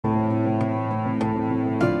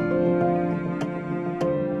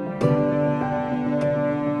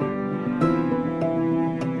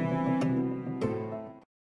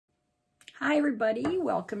everybody,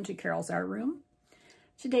 welcome to Carol's Art Room.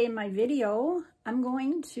 Today in my video, I'm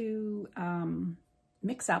going to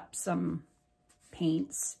mix up some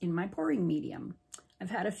paints in my pouring medium. I've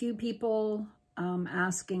had a few people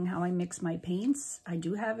asking how I mix my paints. I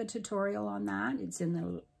do have a tutorial on that. It's in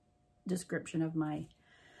the description of my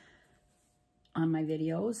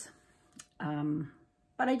videos.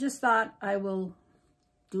 But I just thought I will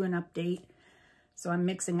do an update. So I'm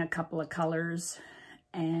mixing a couple of colors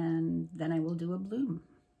and then I will do a bloom.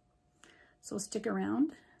 So stick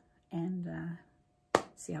around and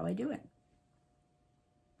see how I do it.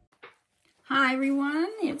 Hi everyone,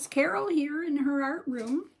 it's Carol here in her art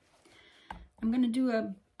room. I'm going to do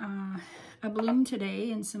a bloom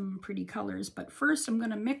today in some pretty colors, but first I'm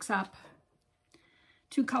going to mix up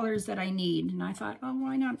two colors that I need. And I thought, oh,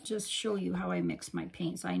 why not just show you how I mix my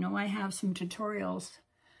paints? I know I have some tutorials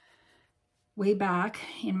way back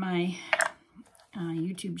in my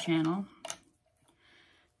YouTube channel.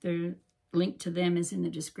 The link to them is in the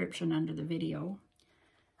description under the video.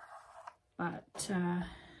 But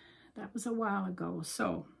that was a while ago.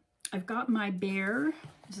 So I've got my Bear.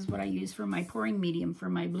 This is what I use for my pouring medium for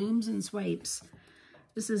my blooms and swipes.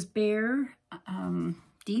 This is Bear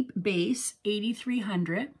Deep Base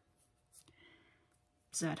 8300.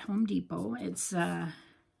 It's at Home Depot. It's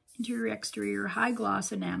interior exterior high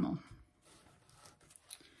gloss enamel.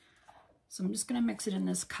 So I'm just going to mix it in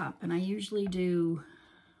this cup, and I usually do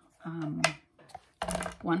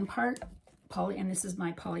 1 part poly, and this is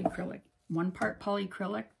my polyacrylic. 1 part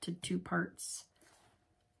polyacrylic to 2 parts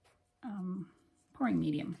pouring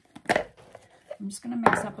medium. I'm just going to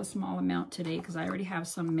mix up a small amount today because I already have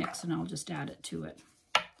some mix, and I'll just add it to it.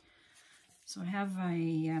 So I have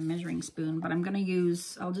a measuring spoon, but I'm going to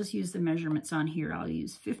use, I'll just use the measurements on here. I'll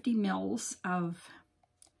use 50 mils of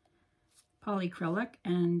polyacrylic,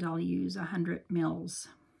 and I'll use 100 mils.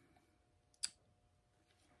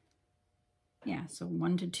 Yeah, so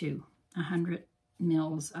 1 to 2, 100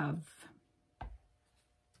 mils of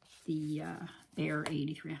the Bear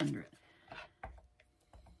 8300.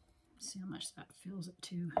 See how much that fills it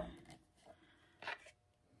to.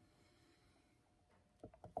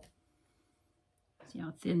 See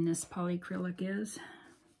how thin this polyacrylic is?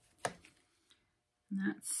 And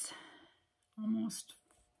that's almost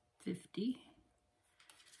 50.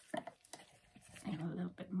 And a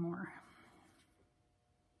little bit more.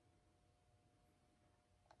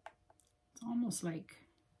 It's almost like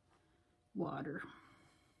water.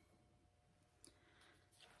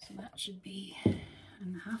 So that should be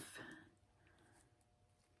enough.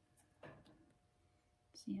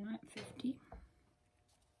 See, I'm at 50.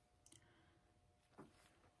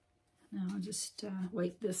 Now I'll just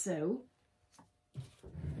wipe this out.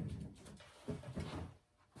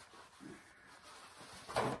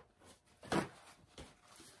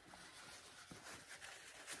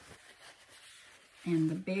 And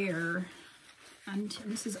the Bear,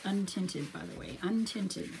 this is untinted, by the way,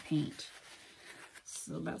 untinted paint.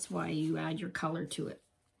 So that's why you add your color to it.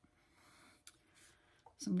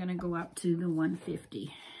 So I'm going to go up to the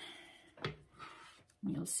 150.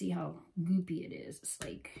 You'll see how goopy it is. It's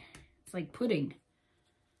like pudding.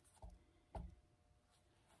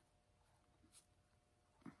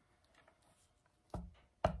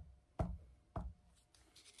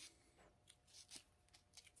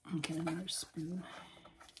 I'll get another spoon.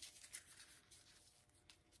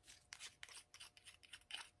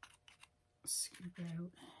 Scoop it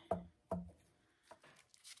out.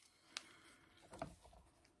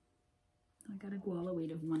 I got a guala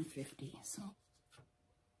weight of 150, so.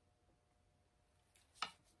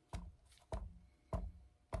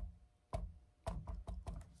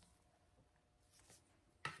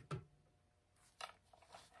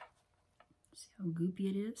 See how goopy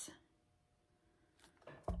it is?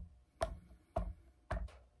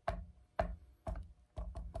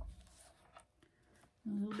 A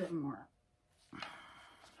little bit more.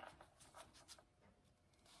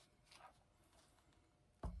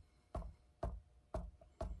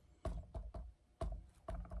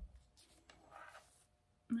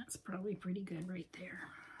 That's probably pretty good right there.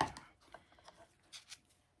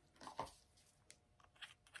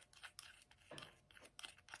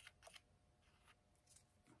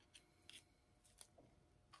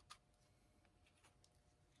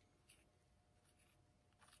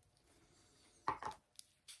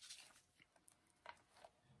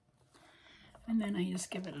 And then I just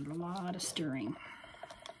give it a lot of stirring.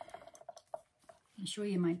 I'll show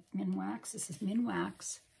you my Minwax. This is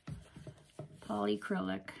Minwax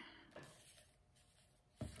polyacrylic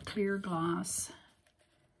clear gloss.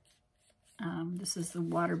 This is the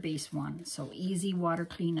water-based one, so easy water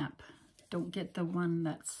cleanup. Don't get the one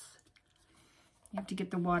that's You have to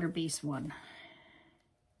get the water-based one.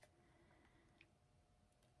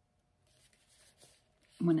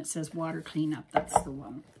 When it says water cleanup, that's the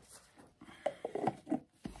one.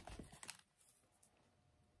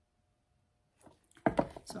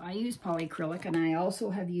 So I use polyacrylic, and I also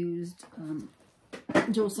have used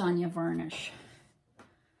Josanya varnish.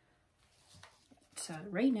 So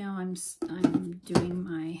right now I'm doing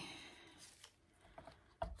my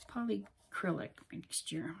polyacrylic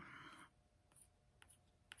mixture.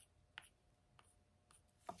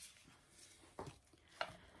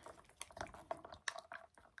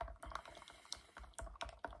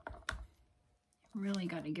 Really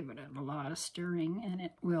got to give it a lot of stirring, and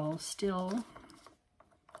it will still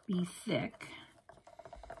be thick.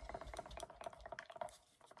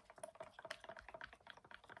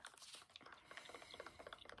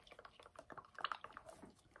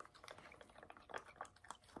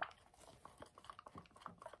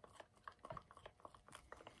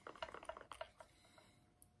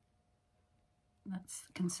 That's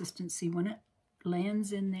the consistency when it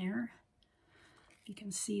lands in there. You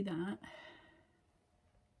can see that.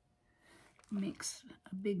 Makes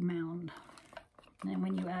a big mound. And then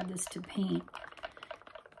when you add this to paint,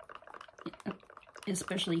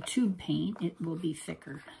 especially tube paint, it will be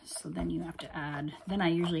thicker. So then you have to add, then I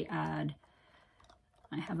usually add,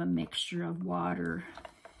 I have a mixture of water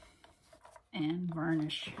and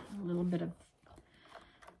varnish, a little bit of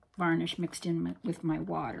varnish mixed in with my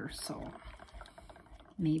water. So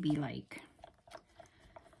maybe like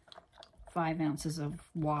 5 ounces of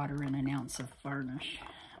water and 1 ounce of varnish.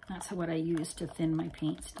 That's what I use to thin my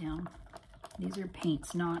paints down. These are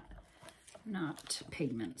paints, not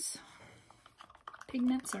pigments.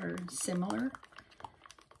 Pigments are similar.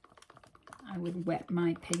 I would wet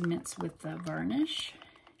my pigments with the varnish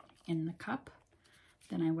in the cup.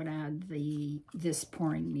 Then I would add this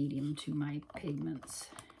pouring medium to my pigments.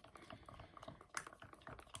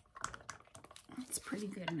 It's pretty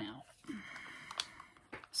good now.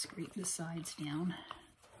 Scrape the sides down.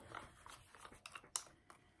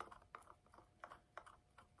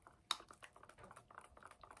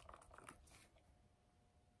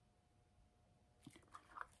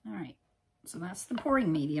 All right, so that's the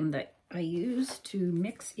pouring medium that I use to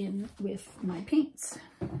mix in with my paints.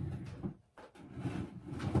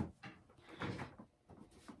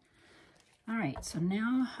 All right, so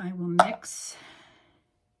now I will mix.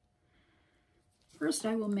 First,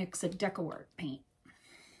 I will mix a DecoArt paint.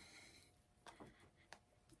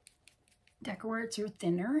 DecoArts are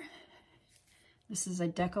thinner. This is a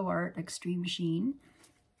DecoArt Extreme Sheen.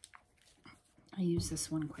 I use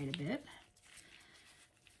this one quite a bit.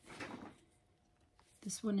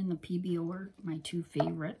 This one and the PBO are my two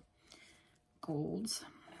favorite golds.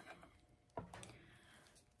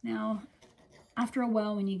 Now, after a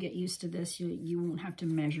while, when you get used to this, you won't have to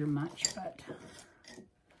measure much, but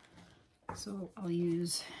so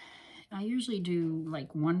I usually do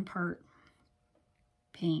like 1 part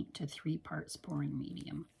paint to 3 parts pouring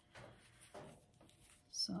medium.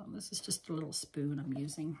 So this is just a little spoon I'm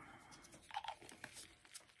using.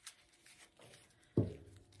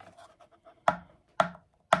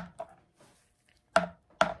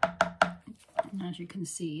 And as you can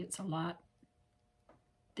see, it's a lot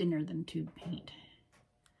thinner than tube paint.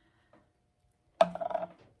 I'll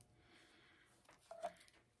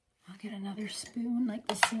get another spoon like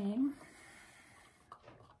the same.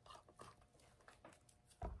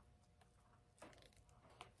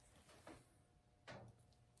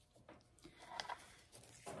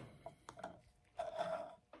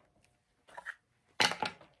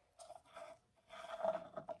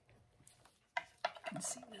 You can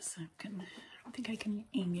see this. I don't think I can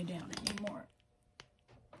aim you down anymore.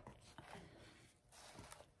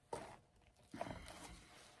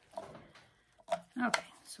 Okay,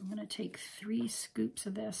 so I'm going to take 3 scoops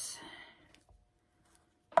of this.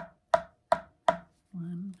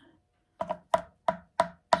 1, 2,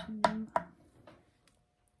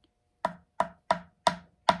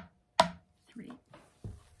 3.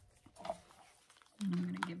 And I'm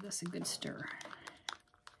going to give this a good stir.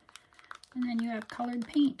 And then you have colored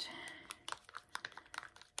paint.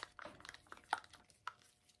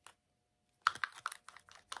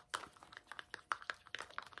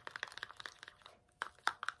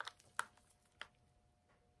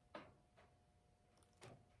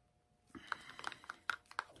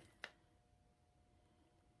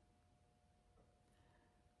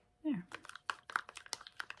 There.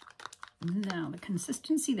 Now, the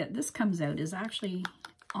consistency that this comes out is actually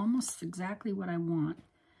almost exactly what I want.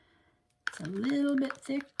 It's a little bit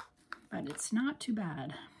thick, but it's not too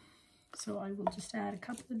bad. So I will just add a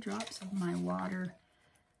couple of drops of my water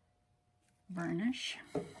varnish.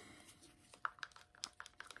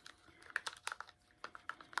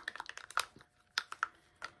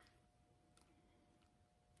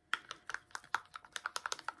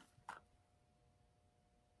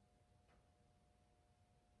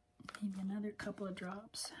 Maybe another couple of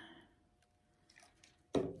drops.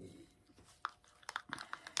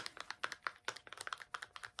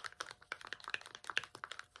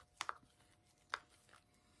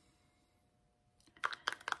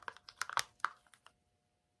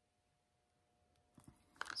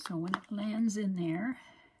 So when it lands in there,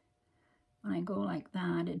 when I go like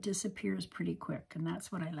that, it disappears pretty quick, and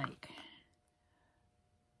that's what I like.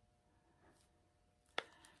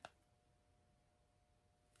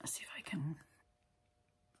 Let's see if I can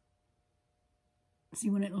see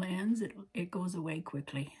when it lands, it goes away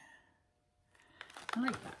quickly. I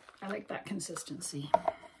like that. I like that consistency.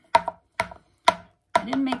 I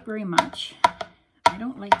didn't make very much. I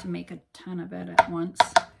don't like to make a ton of it at once.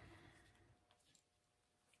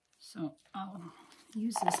 So I'll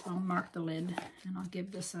use this, I'll mark the lid, and I'll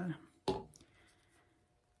give this a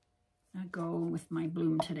go with my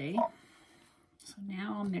bloom today. So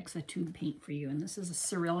now I'll mix a tube paint for you, and this is a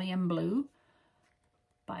cerulean blue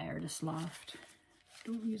by Artist Loft. I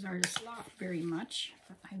don't use Artist Loft very much,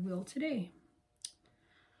 but I will today.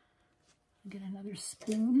 I'll get another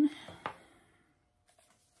spoon.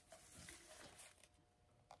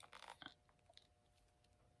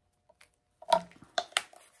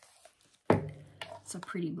 It's a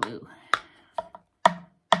pretty blue.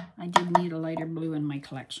 I did need a lighter blue in my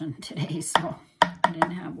collection today, so I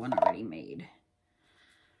didn't have one already made.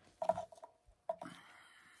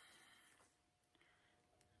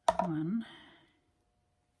 One,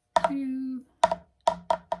 two,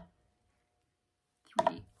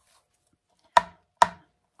 three.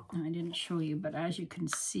 I didn't show you, but as you can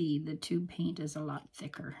see, the tube paint is a lot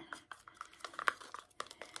thicker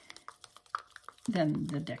than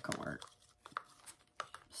the deco art.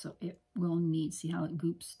 So it will need, see how it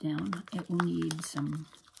goops down? It will need some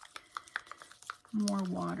more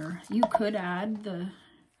water. You could add the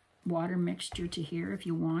water mixture to here if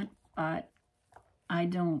you want, but I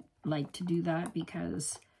don't like to do that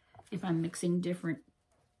because if I'm mixing different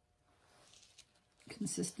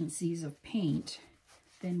consistencies of paint,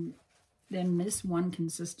 then this one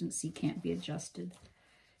consistency can't be adjusted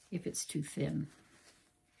if it's too thin.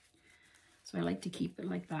 So I like to keep it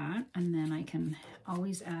like that, and then I can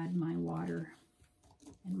always add my water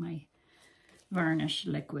and my varnish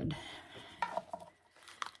liquid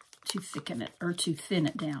to thicken it, or to thin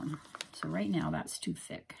it down. So right now that's too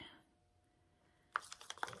thick.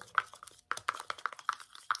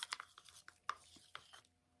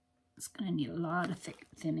 It's going to need a lot of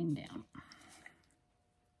thinning down.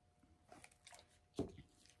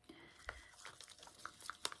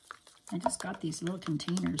 I just got these little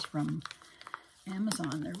containers from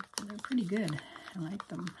Amazon. They're pretty good. I like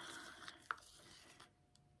them.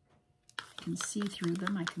 I can see through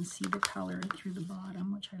them. I can see the color through the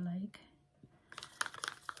bottom, which I like.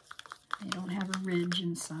 They don't have a ridge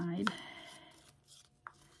inside.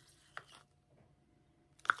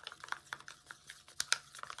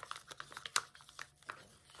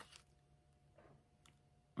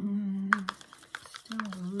 Still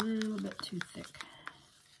a little bit too thick.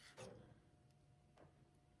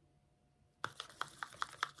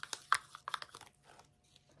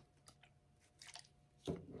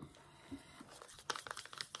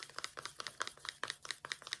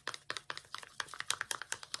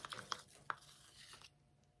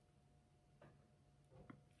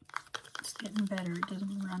 It's getting better. It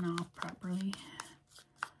doesn't run off properly.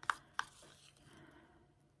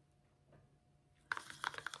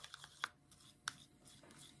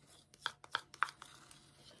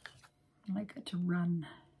 I like it to run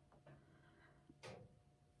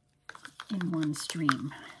in one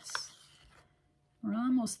stream. We're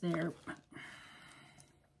almost there.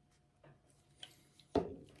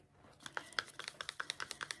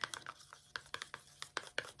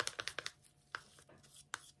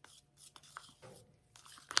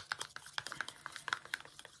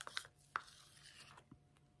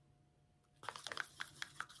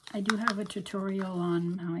 I do have a tutorial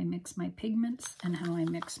on how I mix my pigments and how I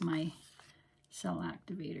mix my cell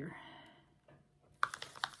activator.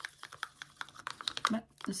 But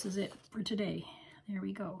this is it for today. There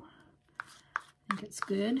we go. I think it's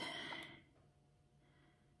good.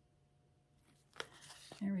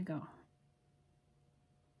 There we go.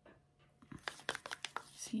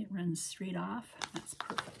 See, it runs straight off. That's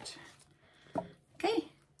perfect. Okay,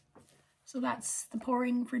 so that's the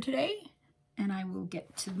pouring for today. And I will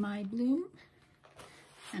get to my bloom,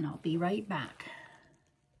 and I'll be right back.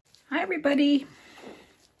 Hi everybody.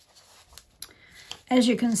 As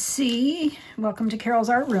you can see, welcome to Carole's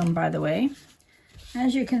art room, by the way.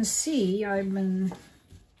 As you can see, I've been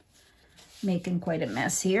making quite a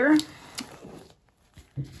mess here.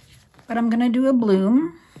 But I'm gonna do a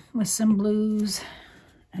bloom with some blues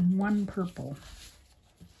and one purple.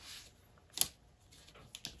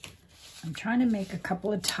 I'm trying to make a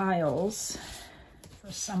couple of tiles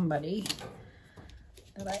for somebody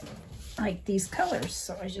that I like these colors,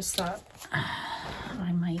 so I just thought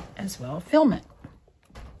I might as well film it.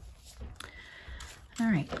 All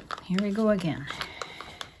right, here we go again.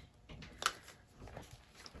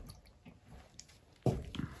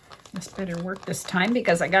 This better work this time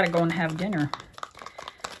because I gotta go and have dinner.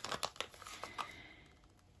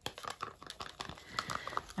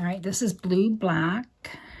 All right, this is blue, black,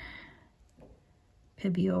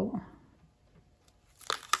 Pibio.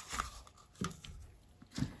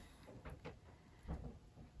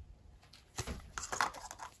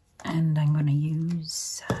 And I'm going to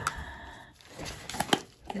use,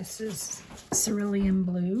 this is cerulean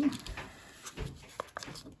blue.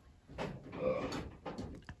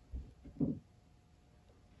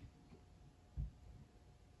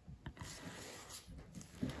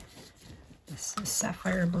 This is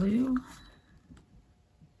sapphire blue.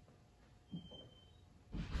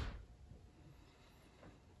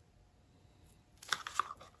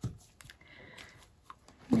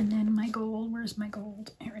 And then my gold, where's my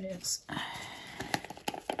gold? Here it is.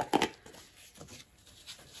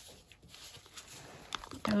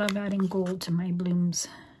 I love adding gold to my blooms.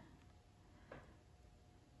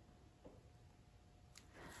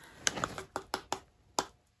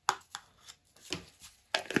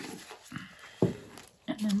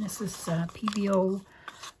 And then this is PBO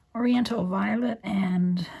Oriental Violet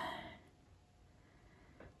and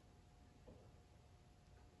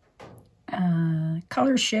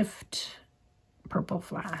Color Shift Purple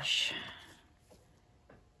Flash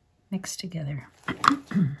mixed together.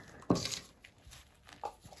 I'm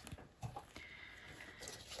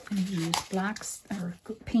going to use blacks or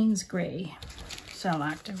Payne's Gray cell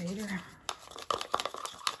activator.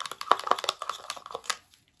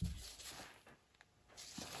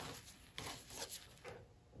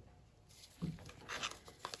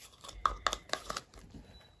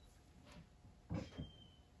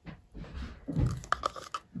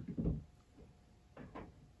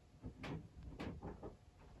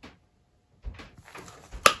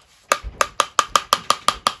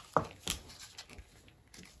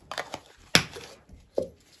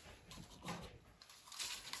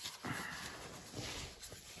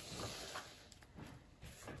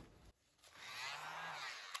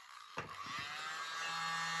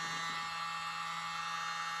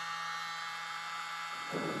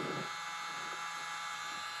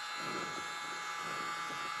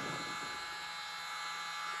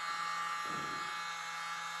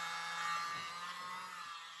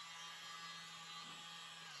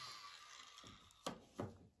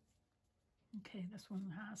 Okay, this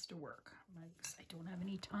one has to work. I don't have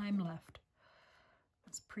any time left.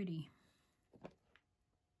 It's pretty.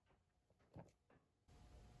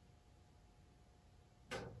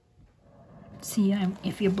 See,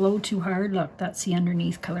 if you blow too hard, look, that's the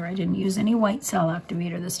underneath color. I didn't use any white cell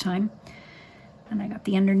activator this time. And I got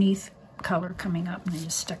the underneath color coming up and I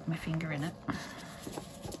just stuck my finger in it.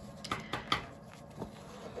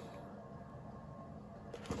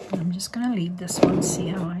 I'm just gonna leave this one, see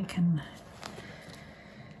how I can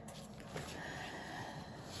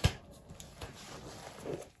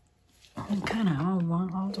kind of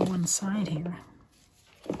all to one side here.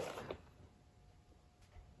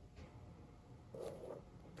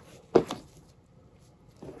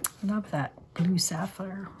 Love that blue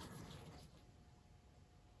sapphire.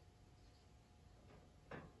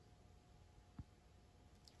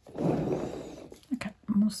 Okay,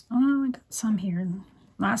 almost, oh, I got some here.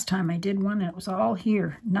 Last time I did one, it was all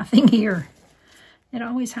here, nothing here. It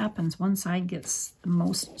always happens. One side gets the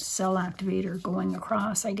most cell activator going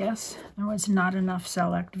across, I guess. There was not enough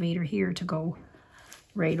cell activator here to go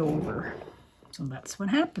right over. So that's what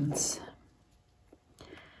happens.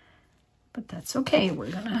 But that's okay.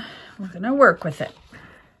 We're gonna work with it.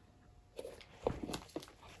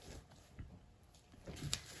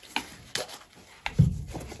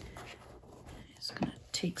 Just gonna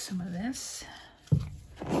take some of this,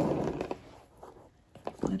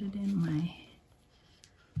 put it in my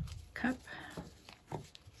cup.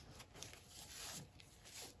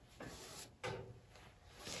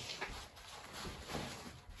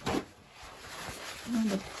 Oh,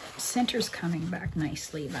 the center's coming back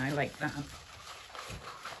nicely, and I like that.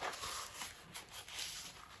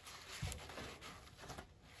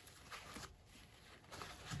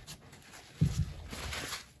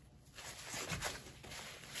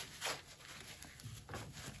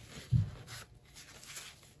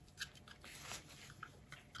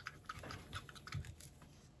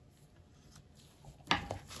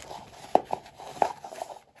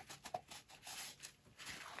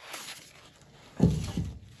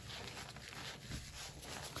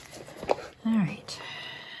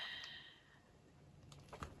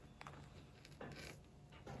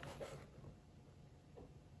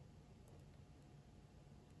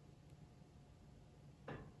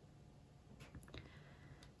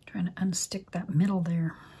 Trying to unstick that middle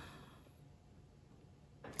there.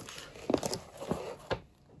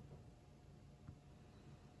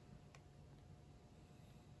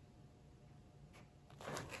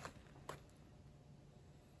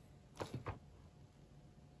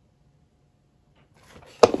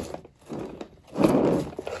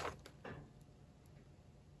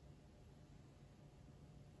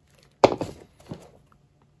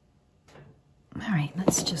 All right,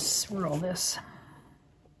 let's just swirl this.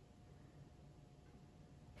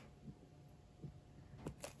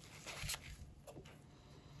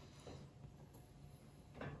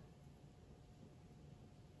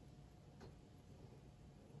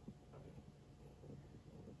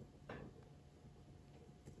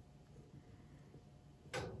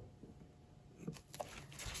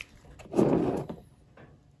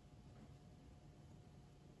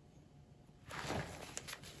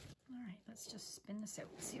 Let's just spin this out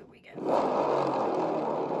and see what we get.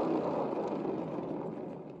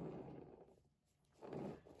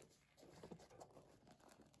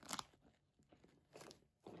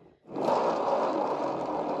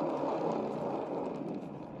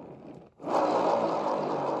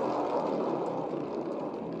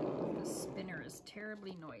 The spinner is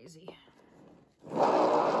terribly noisy.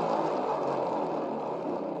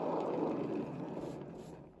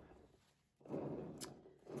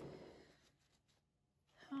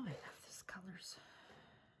 Colors.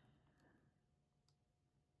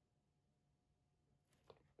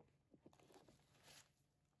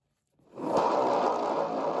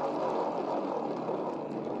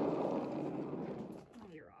 Oh,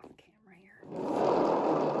 you're off camera here.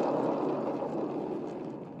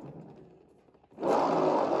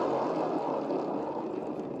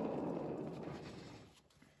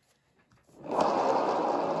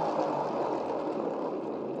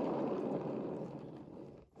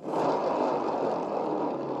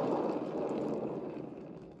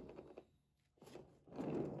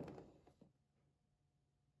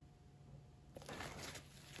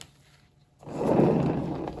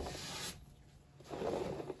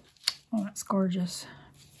 Oh, that's gorgeous.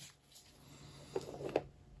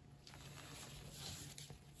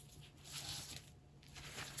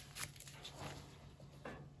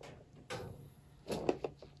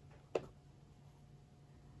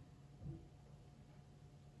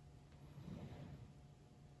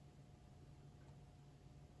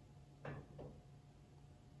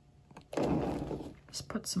 Just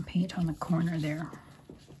put some paint on the corner there.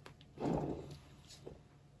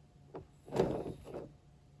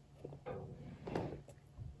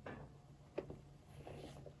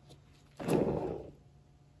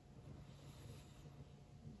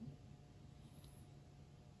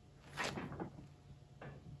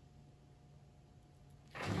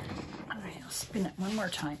 Spin it one more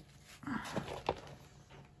time.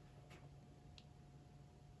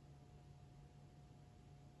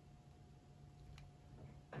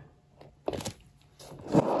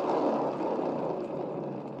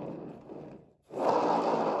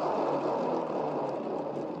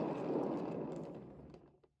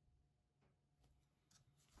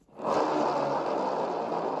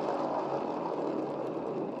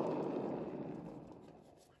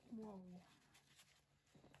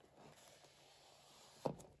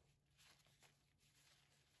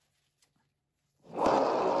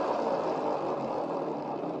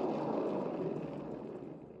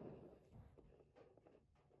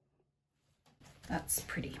 That's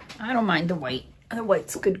pretty. I don't mind the white. The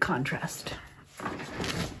white's good contrast.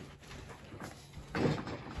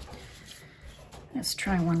 Let's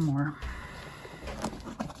try one more.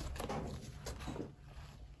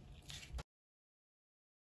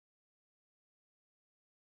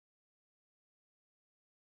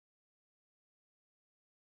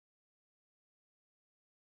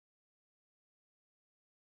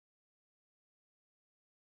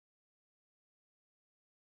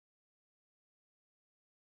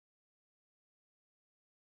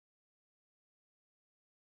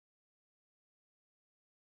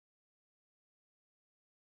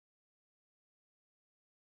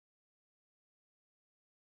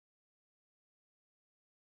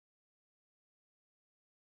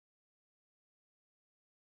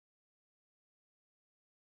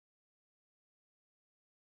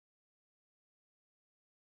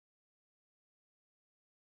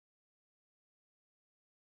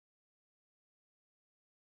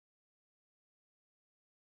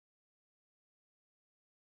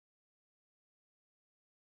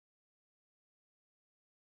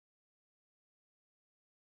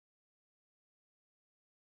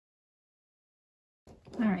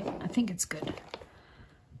 All right, I think it's good.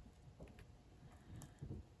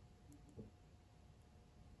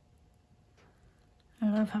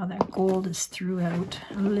 love how that gold is throughout.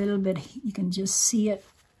 A little bit, you can just see it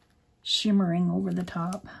shimmering over the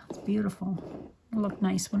top. It's beautiful. It'll look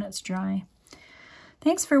nice when it's dry.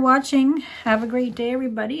 Thanks for watching. Have a great day,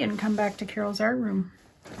 everybody, and come back to Carole's Art Room.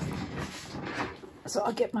 So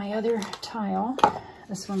I'll get my other tile.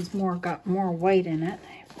 This one's got more white in it.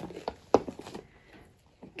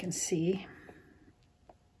 You can see.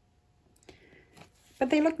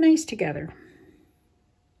 But they look nice together.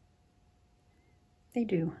 They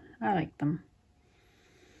do. I like them.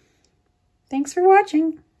 Thanks for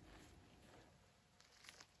watching.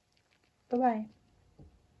 Bye-bye.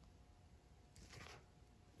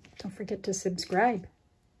 Don't forget to subscribe.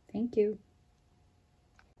 Thank you.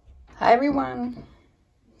 Hi, everyone.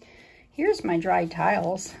 Here's my dry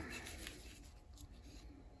tiles.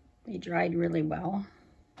 They dried really well.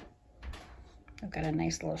 I've got a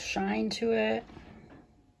nice little shine to it.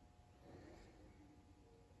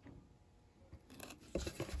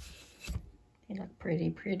 They look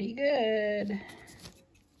pretty good.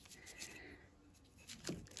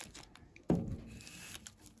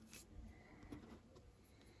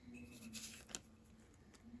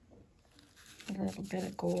 A little bit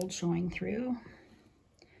of gold showing through.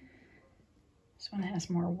 This one has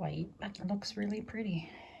more white, but it looks really pretty.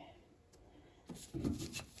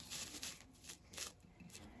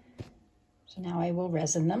 So now I will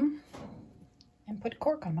resin them and put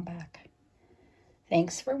cork on the back.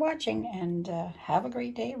 Thanks for watching, and have a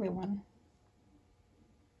great day, everyone.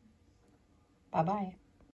 Bye-bye.